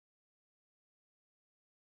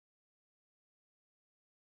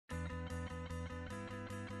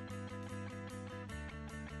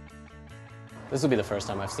This will be the first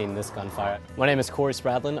time I've seen this gunfire. My name is Corey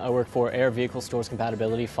Spradlin. I work for Air Vehicle Stores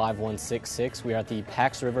Compatibility 5166. We are at the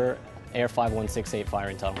Patuxent River Air 5168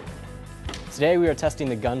 firing tunnel. Today we are testing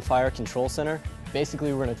the gunfire control center.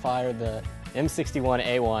 Basically, we're going to fire the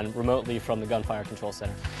M61A1 remotely from the gunfire control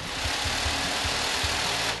center.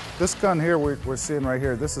 This gun here we're seeing right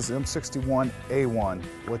here, this is M61A1,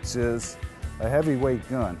 which is a heavyweight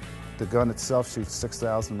gun. The gun itself shoots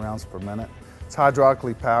 6,000 rounds per minute. It's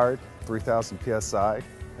hydraulically powered, 3,000 PSI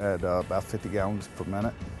at about 50 gallons per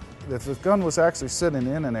minute. If the gun was actually sitting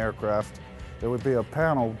in an aircraft, there would be a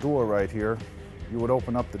panel door right here. You would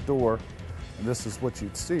open up the door, and this is what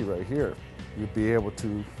you'd see right here. You'd be able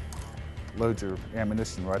to load your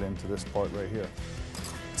ammunition right into this part right here.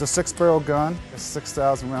 It's a 6-barrel gun. It's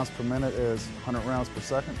 6,000 rounds per minute, is 100 rounds per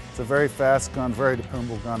second. It's a very fast gun, very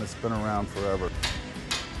dependable gun. It's been around forever.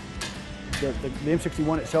 The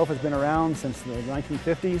M61 itself has been around since the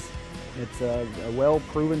 1950s. It's a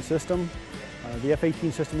well-proven system. The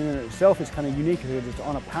F-18 system in itself is kind of unique because it's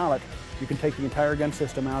on a pallet. You can take the entire gun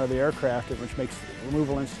system out of the aircraft, which makes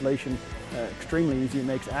removal installation extremely easy. It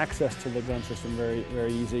makes access to the gun system very,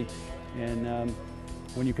 very easy. And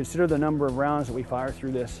when you consider the number of rounds that we fire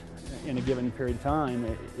through this in a given period of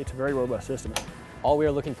time, it's a very robust system. All we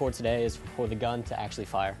are looking for today is for the gun to actually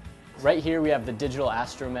fire. Right here we have the digital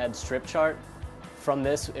Astromed strip chart. From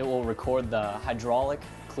this, it will record the hydraulic,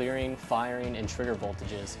 clearing, firing, and trigger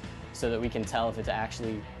voltages so that we can tell if it's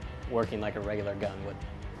actually working like a regular gun would.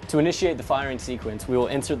 To initiate the firing sequence, we will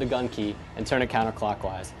insert the gun key and turn it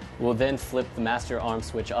counterclockwise. We will then flip the master arm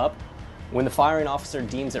switch up. When the firing officer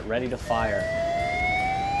deems it ready to fire,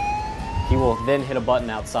 he will then hit a button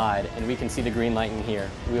outside and we can see the green light in here.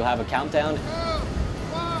 We will have a countdown.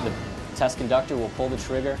 The test conductor will pull the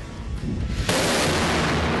trigger.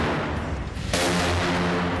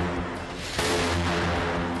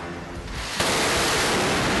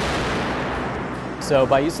 So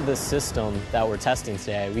by use of this system that we're testing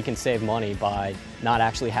today, we can save money by not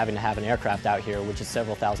actually having to have an aircraft out here, which is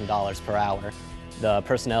several $1,000s per hour. The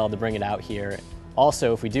personnel to bring it out here.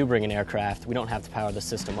 Also, if we do bring an aircraft, we don't have to power the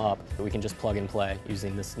system up. We can just plug and play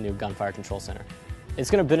using this new gunfire control center. It's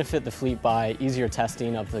going to benefit the fleet by easier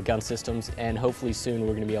testing of the gun systems, and hopefully soon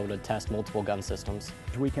we're going to be able to test multiple gun systems.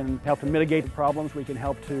 We can help to mitigate the problems. We can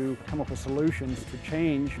help to come up with solutions to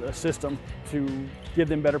change a system to give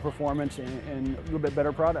them better performance and a little bit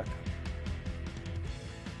better product.